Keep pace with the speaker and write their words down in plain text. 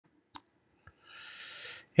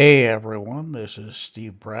Hey everyone, this is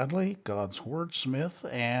Steve Bradley, God's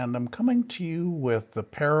Wordsmith, and I'm coming to you with the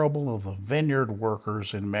parable of the vineyard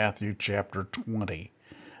workers in Matthew chapter 20.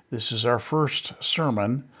 This is our first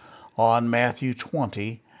sermon on Matthew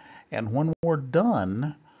 20, and when we're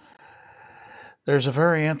done, there's a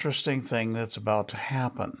very interesting thing that's about to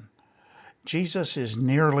happen. Jesus is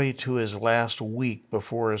nearly to his last week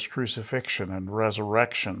before his crucifixion and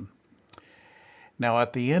resurrection. Now,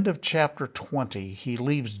 at the end of chapter 20, he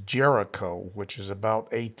leaves Jericho, which is about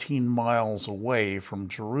 18 miles away from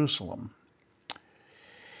Jerusalem.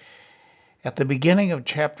 At the beginning of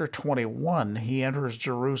chapter 21, he enters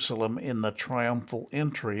Jerusalem in the triumphal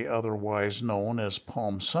entry, otherwise known as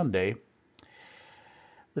Palm Sunday.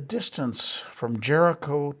 The distance from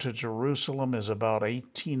Jericho to Jerusalem is about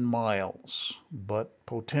 18 miles, but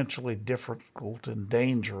potentially difficult and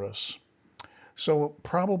dangerous. So it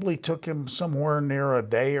probably took him somewhere near a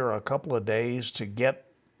day or a couple of days to get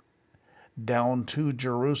down to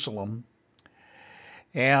Jerusalem.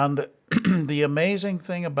 And the amazing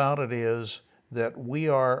thing about it is that we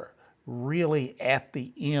are really at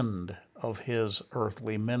the end of his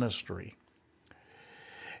earthly ministry.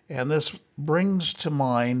 And this brings to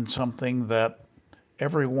mind something that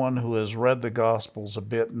everyone who has read the Gospels a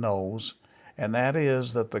bit knows, and that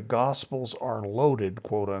is that the Gospels are loaded,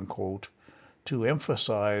 quote unquote, to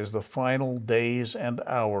emphasize the final days and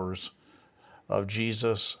hours of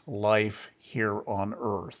Jesus' life here on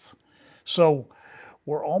earth. So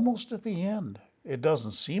we're almost at the end. It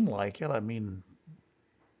doesn't seem like it. I mean,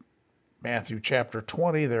 Matthew chapter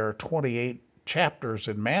 20, there are 28 chapters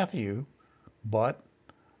in Matthew, but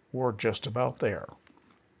we're just about there.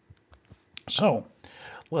 So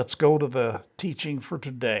let's go to the teaching for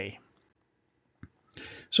today.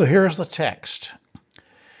 So here's the text.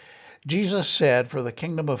 Jesus said, "For the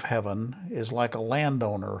kingdom of heaven is like a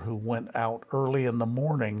landowner who went out early in the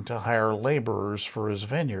morning to hire laborers for his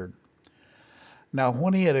vineyard. Now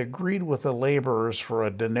when he had agreed with the laborers for a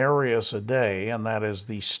denarius a day, and that is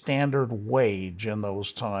the standard wage in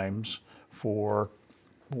those times for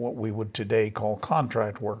what we would today call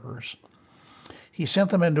contract workers, he sent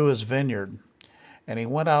them into his vineyard. And he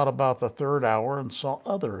went out about the third hour and saw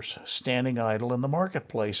others standing idle in the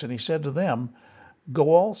marketplace. And he said to them,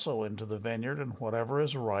 Go also into the vineyard, and whatever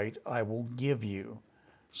is right I will give you.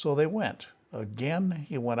 So they went. Again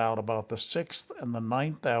he went out about the 6th and the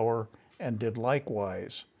 9th hour, and did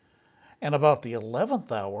likewise. And about the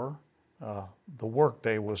 11th hour, the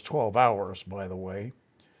workday was 12 hours, by the way,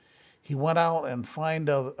 he went out and found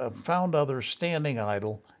others standing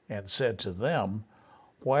idle, and said to them,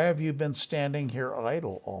 Why have you been standing here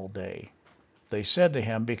idle all day? They said to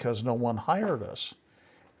him, Because no one hired us.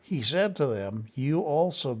 He said to them, You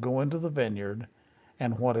also go into the vineyard,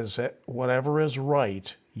 and whatever is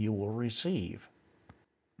right you will receive.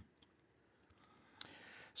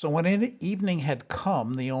 So when evening had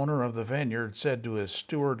come, the owner of the vineyard said to his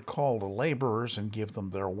steward, Call the laborers and give them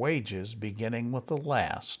their wages, beginning with the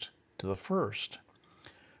last to the first.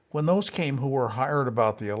 When those came who were hired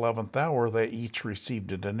about the 11th hour, they each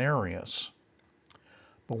received a denarius.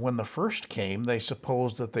 But when the first came, they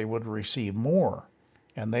supposed that they would receive more,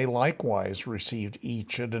 and they likewise received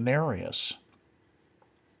each a denarius.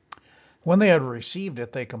 When they had received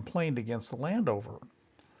it, they complained against the landowner,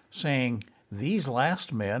 saying, These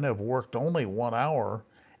last men have worked only 1 hour,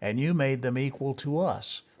 and you made them equal to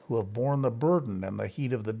us, who have borne the burden and the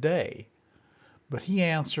heat of the day. But he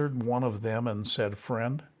answered one of them and said,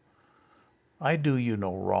 Friend, I do you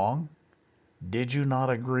no wrong. Did you not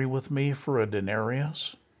agree with me for a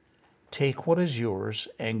denarius? Take what is yours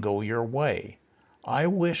and go your way. I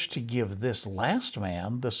wish to give this last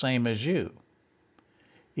man the same as you.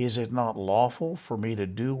 Is it not lawful for me to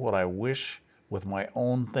do what I wish with my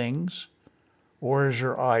own things? Or is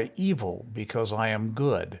your eye evil because I am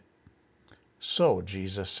good? So,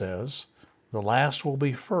 Jesus says, the last will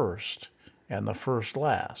be first, and the first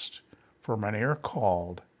last. For many are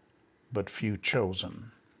called, but few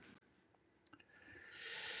chosen.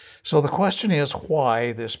 So the question is,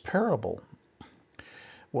 why this parable?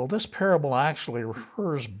 Well, this parable actually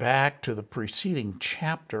refers back to the preceding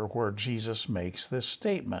chapter where Jesus makes this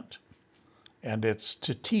statement. And it's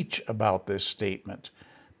to teach about this statement.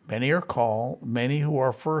 Many are called, many who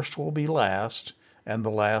are first will be last, and the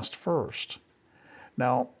last first.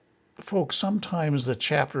 Now, folks, sometimes the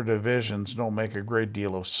chapter divisions don't make a great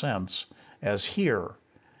deal of sense, as here,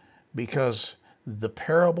 because the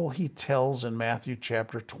parable he tells in Matthew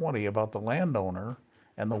chapter 20 about the landowner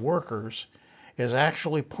and the workers is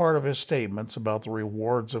actually part of his statements about the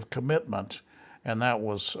rewards of commitment, and that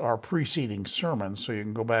was our preceding sermon, so you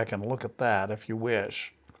can go back and look at that if you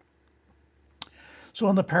wish. So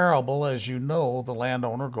in the parable, as you know, the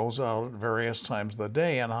landowner goes out at various times of the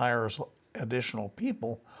day and hires additional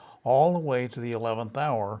people all the way to the 11th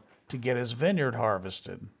hour to get his vineyard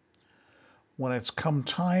harvested. When it's come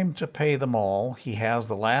time to pay them all, he has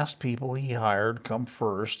the last people he hired come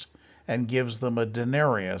first and gives them a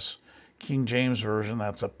denarius. King James Version,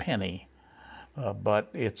 that's a penny, but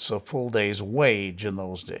it's a full day's wage in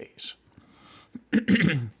those days.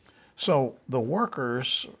 So the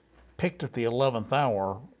workers picked at the 11th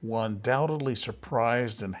hour were undoubtedly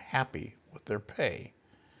surprised and happy with their pay.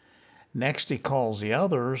 Next, he calls the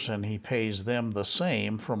others and he pays them the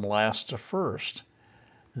same from last to first.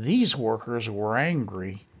 These workers were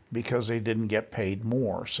angry because they didn't get paid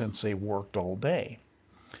more since they worked all day.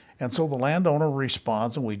 And so the landowner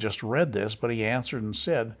responds, and we just read this, but he answered and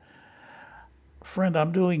said, "Friend,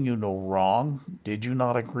 I'm doing you no wrong. Did you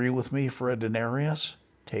not agree with me for a denarius?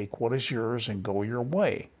 Take what is yours and go your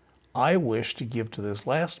way. I wish to give to this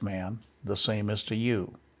last man the same as to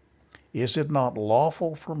you. Is it not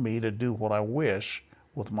lawful for me to do what I wish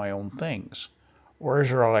with my own things? Or is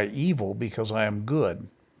your eye evil because I am good?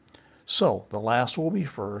 So the last will be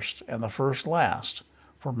first, and the first last,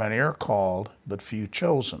 for many are called, but few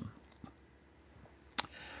chosen."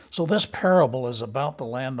 So this parable is about the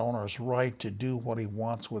landowner's right to do what he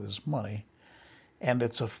wants with his money, and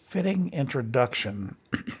it's a fitting introduction,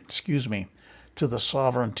 to the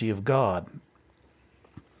sovereignty of God.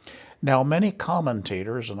 Now, many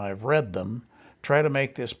commentators, and I've read them, try to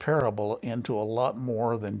make this parable into a lot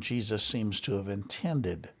more than Jesus seems to have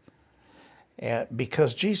intended,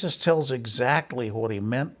 because Jesus tells exactly what he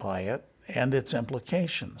meant by it and its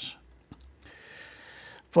implications.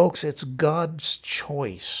 Folks, it's God's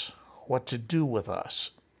choice what to do with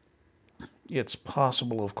us. It's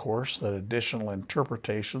possible, of course, that additional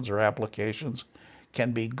interpretations or applications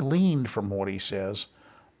can be gleaned from what he says,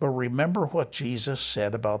 but remember what Jesus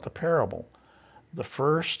said about the parable. The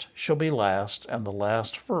first shall be last, and the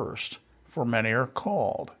last first, for many are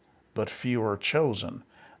called, but few are chosen.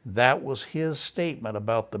 That was his statement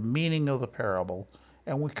about the meaning of the parable,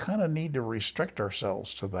 and we kind of need to restrict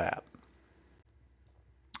ourselves to that.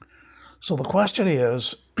 So the question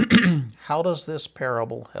is, how does this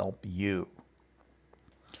parable help you?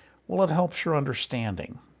 Well, it helps your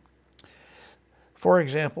understanding. For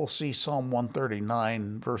example, see Psalm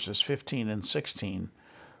 139, verses 15 and 16,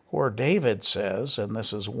 where David says, and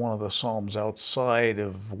this is one of the Psalms outside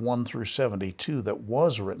of 1 through 72 that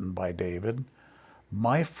was written by David,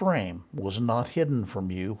 "My frame was not hidden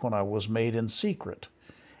from you when I was made in secret,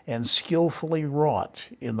 and skillfully wrought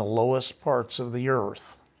in the lowest parts of the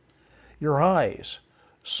earth. Your eyes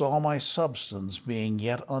saw my substance being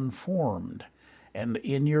yet unformed, and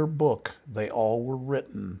in your book they all were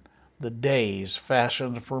written, the days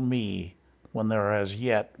fashioned for me, when there as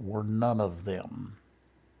yet were none of them."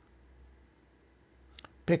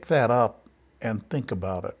 Pick that up and think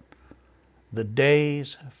about it. The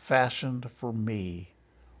days fashioned for me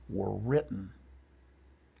were written.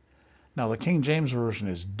 Now, the King James Version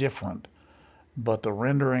is different, but the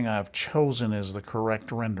rendering I've chosen is the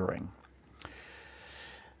correct rendering.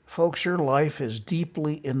 Folks, your life is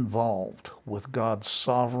deeply involved with God's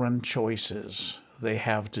sovereign choices. They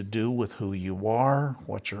have to do with who you are,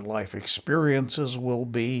 what your life experiences will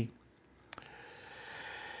be,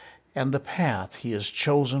 and the path he has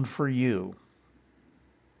chosen for you.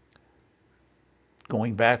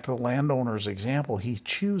 Going back to the landowner's example, he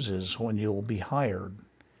chooses when you'll be hired.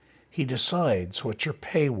 He decides what your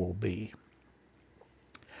pay will be.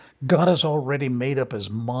 God has already made up his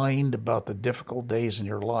mind about the difficult days in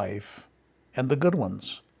your life and the good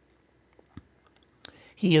ones.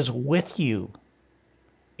 He is with you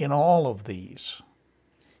in all of these.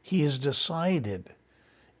 He has decided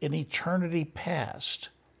in eternity past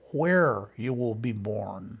where you will be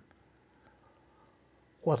born,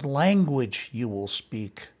 what language you will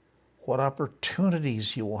speak, what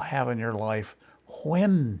opportunities you will have in your life,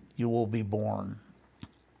 when you will be born.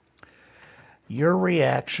 Your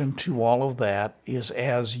reaction to all of that is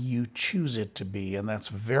as you choose it to be, and that's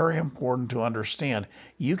very important to understand.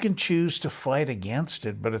 You can choose to fight against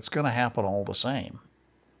it, but it's going to happen all the same.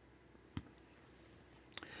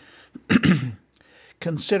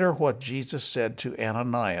 Consider what Jesus said to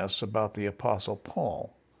Ananias about the Apostle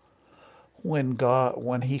Paul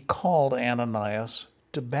when he called Ananias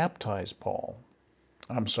to baptize Paul.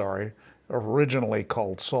 Originally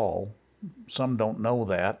called Saul. Some don't know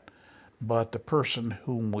that, but the person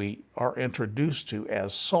whom we are introduced to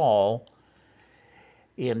as Saul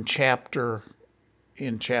in chapter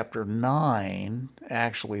 9,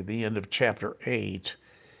 actually the end of chapter 8,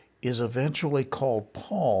 is eventually called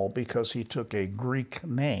Paul because he took a Greek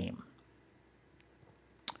name.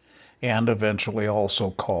 and eventually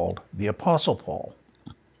also called the Apostle Paul.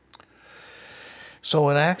 So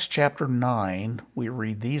in Acts chapter 9, we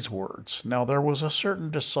read these words. Now there was a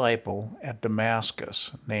certain disciple at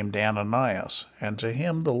Damascus named Ananias, and to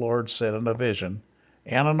him the Lord said in a vision,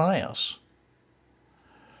 Ananias,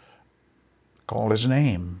 called his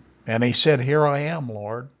name. And he said, Here I am,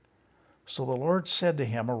 Lord. So the Lord said to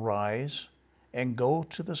him, Arise, and go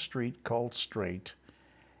to the street called Straight,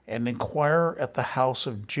 and inquire at the house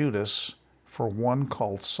of Judas for one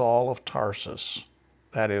called Saul of Tarsus,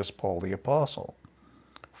 that is, Paul the Apostle.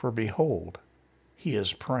 For behold, he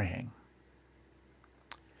is praying.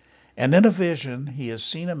 And in a vision he has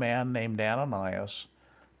seen a man named Ananias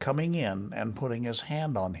coming in and putting his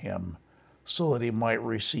hand on him so that he might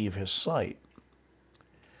receive his sight.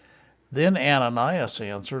 Then Ananias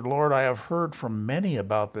answered, Lord, I have heard from many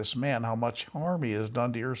about this man, how much harm he has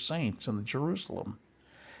done to your saints in Jerusalem.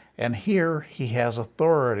 And here he has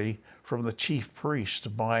authority from the chief priests to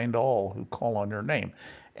bind all who call on your name.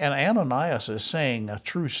 And Ananias is saying a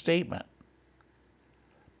true statement.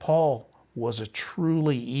 Paul was a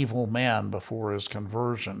truly evil man before his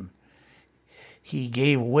conversion. He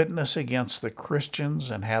gave witness against the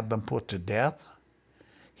Christians and had them put to death.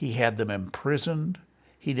 He had them imprisoned.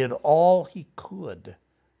 He did all he could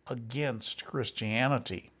against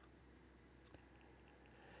Christianity.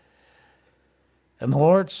 And the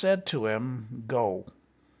Lord said to him, Go.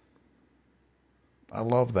 I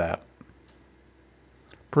love that.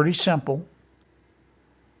 Pretty simple.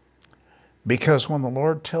 Because when the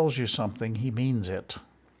Lord tells you something, he means it.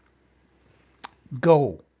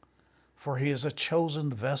 Go, for he is a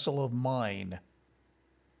chosen vessel of mine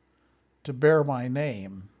to bear my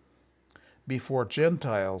name before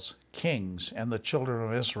Gentiles, kings, and the children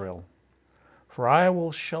of Israel. For I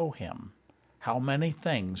will show him how many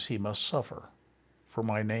things he must suffer for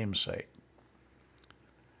my name's sake.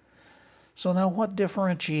 So now what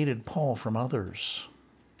differentiated Paul from others?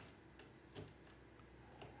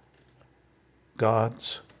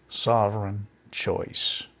 God's sovereign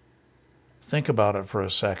choice. Think about it for a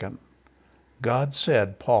second. God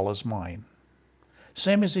said, Paul is mine.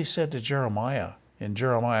 Same as he said to Jeremiah in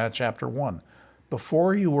Jeremiah chapter 1.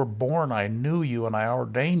 Before you were born, I knew you, and I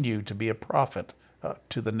ordained you to be a prophet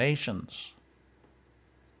to the nations.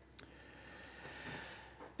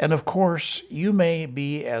 And of course, you may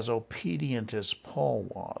be as obedient as Paul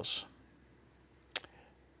was.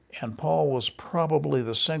 And Paul was probably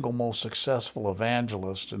the single most successful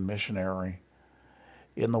evangelist and missionary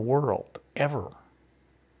in the world ever.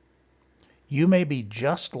 You may be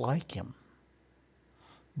just like him,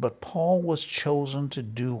 but Paul was chosen to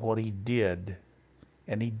do what he did,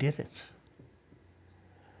 and he did it.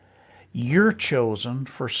 You're chosen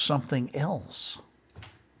for something else.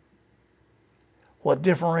 What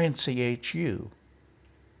differentiates you?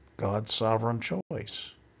 God's sovereign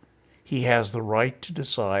choice. He has the right to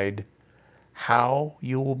decide how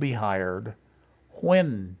you will be hired,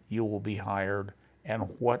 when you will be hired, and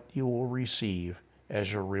what you will receive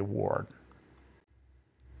as your reward.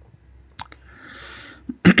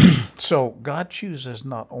 So God chooses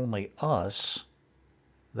not only us,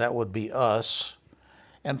 that would be us,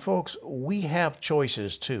 and folks, we have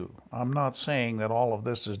choices too. I'm not saying that all of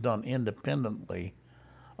this is done independently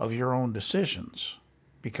of your own decisions,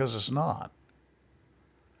 because it's not.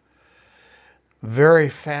 Very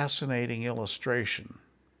fascinating illustration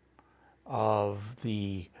of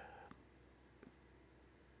the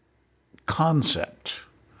concept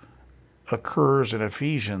occurs in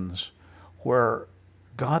Ephesians, where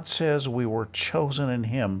God says we were chosen in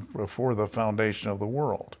him before the foundation of the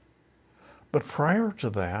world. But prior to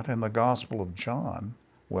that, in the Gospel of John,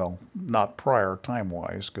 well, not prior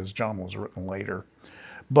time-wise, because John was written later,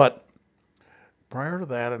 but prior to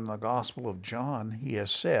that, in the Gospel of John, he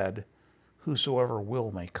has said, whosoever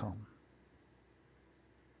will may come.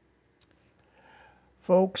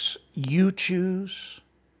 Folks, you choose,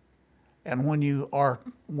 and when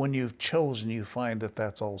you've chosen, you find that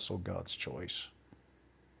that's also God's choice.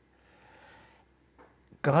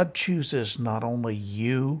 God chooses not only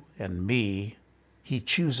you and me, he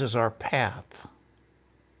chooses our path.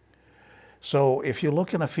 So if you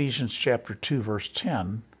look in Ephesians chapter 2, verse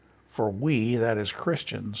 10, for we, that is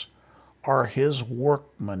Christians, are his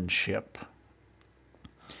workmanship.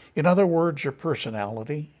 In other words, your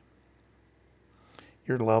personality,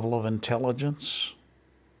 your level of intelligence,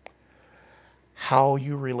 how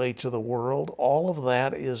you relate to the world, all of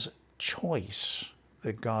that is choice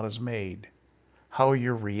that God has made. How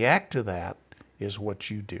you react to that is what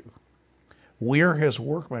you do. We're his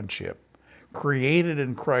workmanship, created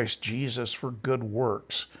in Christ Jesus for good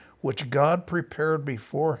works, which God prepared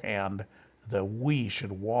beforehand that we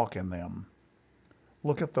should walk in them.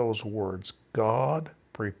 Look at those words. God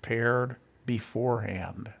prepared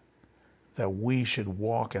beforehand that we should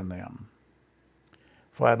walk in them.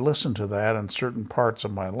 If I had listened to that in certain parts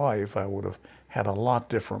of my life, I would have had a lot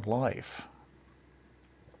different life.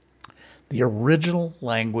 The original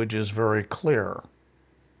language is very clear.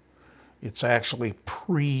 It's actually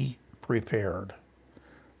pre-prepared,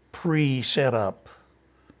 pre-set up,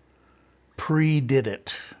 pre-did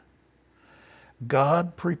it.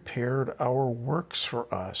 God prepared our works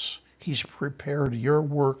for us. He's prepared your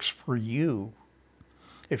works for you.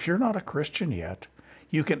 If you're not a Christian yet,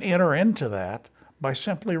 you can enter into that by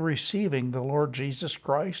simply receiving the Lord Jesus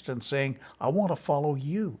Christ and saying, I want to follow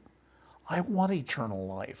you. I want eternal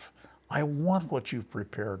life. I want what you've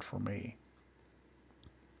prepared for me.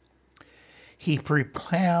 He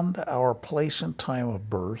pre-planned our place and time of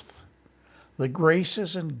birth, the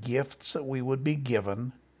graces and gifts that we would be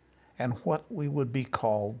given, and what we would be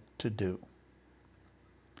called to do.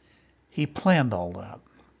 He planned all that.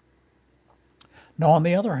 Now, on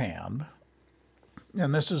the other hand,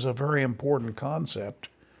 and this is a very important concept,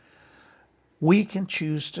 we can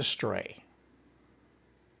choose to stray.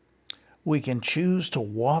 We can choose to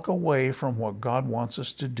walk away from what God wants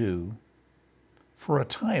us to do, for a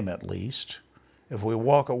time at least. If we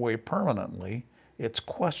walk away permanently, it's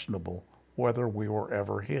questionable whether we were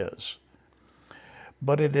ever His.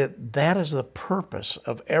 But that is the purpose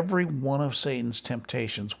of every one of Satan's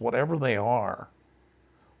temptations, whatever they are,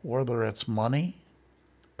 whether it's money,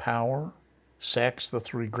 power, sex, the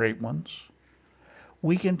three great ones.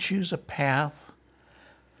 We can choose a path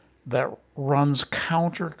that runs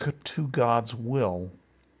counter to God's will.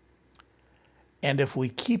 And if we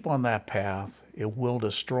keep on that path, it will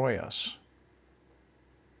destroy us.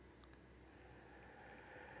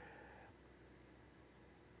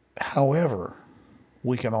 However,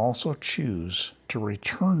 we can also choose to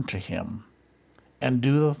return to Him and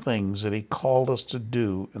do the things that He called us to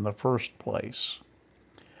do in the first place.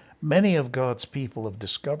 Many of God's people have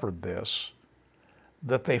discovered this,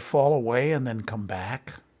 that they fall away and then come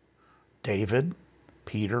back. David,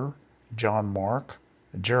 Peter, John Mark,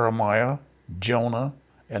 Jeremiah, Jonah,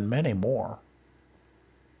 and many more.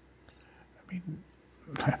 I mean,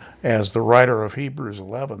 as the writer of Hebrews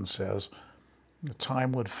 11 says, the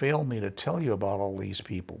time would fail me to tell you about all these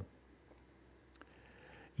people.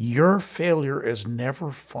 Your failure is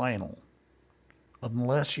never final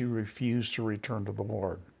unless you refuse to return to the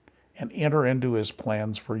Lord and enter into His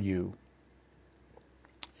plans for you.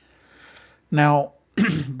 Now,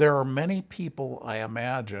 there are many people, I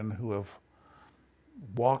imagine, who have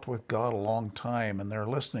walked with God a long time, and they're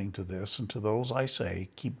listening to this, and to those I say,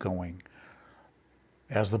 keep going.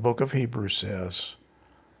 As the book of Hebrews says,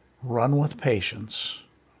 run with patience,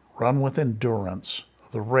 run with endurance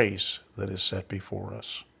the race that is set before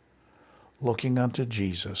us, looking unto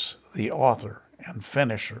Jesus, the author and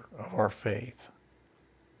finisher of our faith.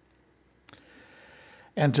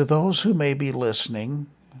 And to those who may be listening,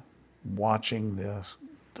 watching the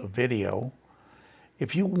video,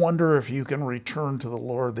 if you wonder if you can return to the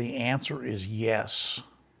Lord, the answer is yes.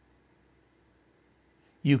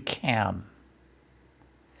 You can.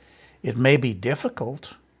 It may be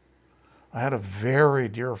difficult. I had a very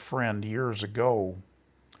dear friend years ago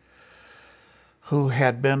who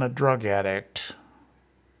had been a drug addict,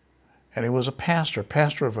 and he was a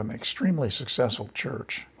pastor of an extremely successful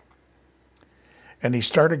church. And he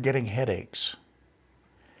started getting headaches.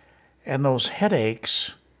 And those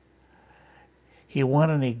headaches, he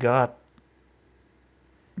went and he got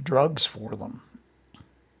drugs for them.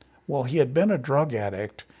 Well, he had been a drug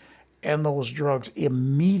addict, and those drugs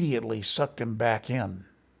immediately sucked him back in.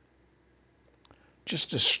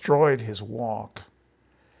 Just destroyed his walk,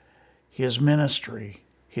 his ministry,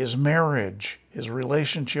 his marriage, his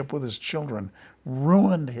relationship with his children,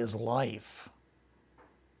 ruined his life.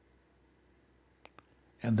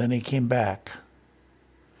 And then he came back.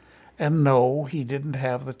 And no, he didn't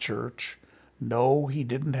have the church. No, he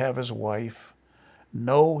didn't have his wife.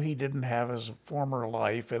 No, he didn't have his former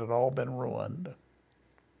life. It had all been ruined.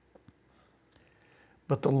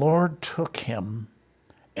 But the Lord took him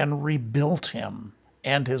and rebuilt him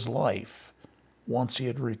and his life once he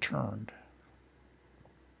had returned.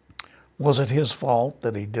 Was it his fault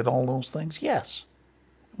that he did all those things? Yes,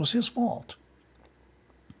 it was his fault.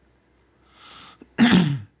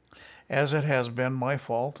 As it has been my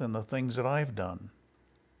fault in the things that I've done.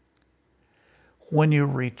 When you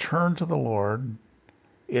return to the Lord,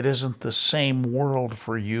 it isn't the same world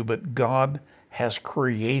for you, but God has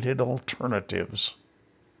created alternatives.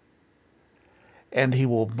 And He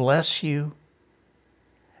will bless you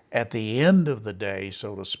at the end of the day,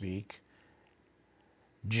 so to speak,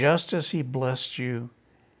 just as he blessed you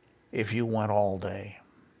if you went all day.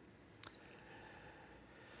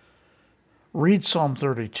 Read Psalm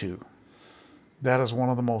 32. That is one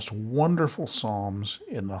of the most wonderful psalms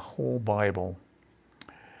in the whole Bible.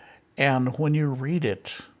 And when you read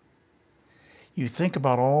it, you think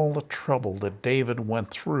about all the trouble that David went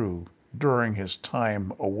through during his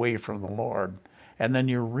time away from the Lord. And then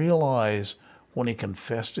you realize when he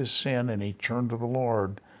confessed his sin and he turned to the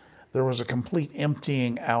Lord, there was a complete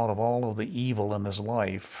emptying out of all of the evil in his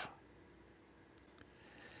life.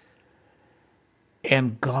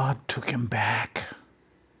 And God took him back.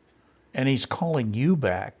 And he's calling you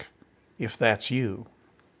back, if that's you.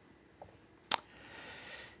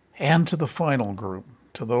 And to the final group,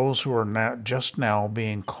 to those who are just now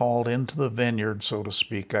being called into the vineyard, so to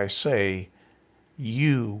speak, I say,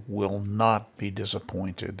 you will not be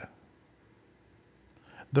disappointed.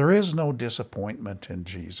 There is no disappointment in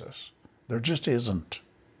Jesus. There just isn't.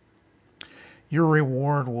 Your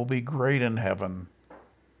reward will be great in heaven.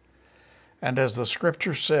 And as the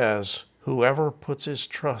scripture says, whoever puts his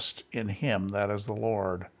trust in him, that is the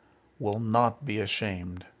Lord, will not be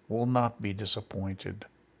ashamed, will not be disappointed.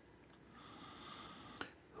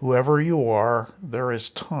 Whoever you are, there is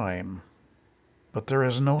time, but there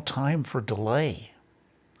is no time for delay.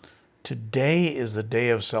 Today is the day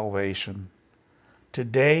of salvation.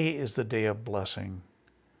 Today is the day of blessing.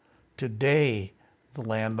 Today, the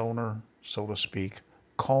landowner, so to speak,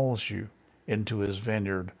 calls you into his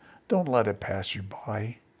vineyard. Don't let it pass you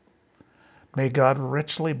by. May God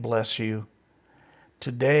richly bless you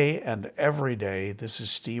today and every day. This is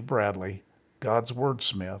Steve Bradley, God's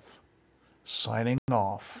Wordsmith, signing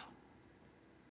off.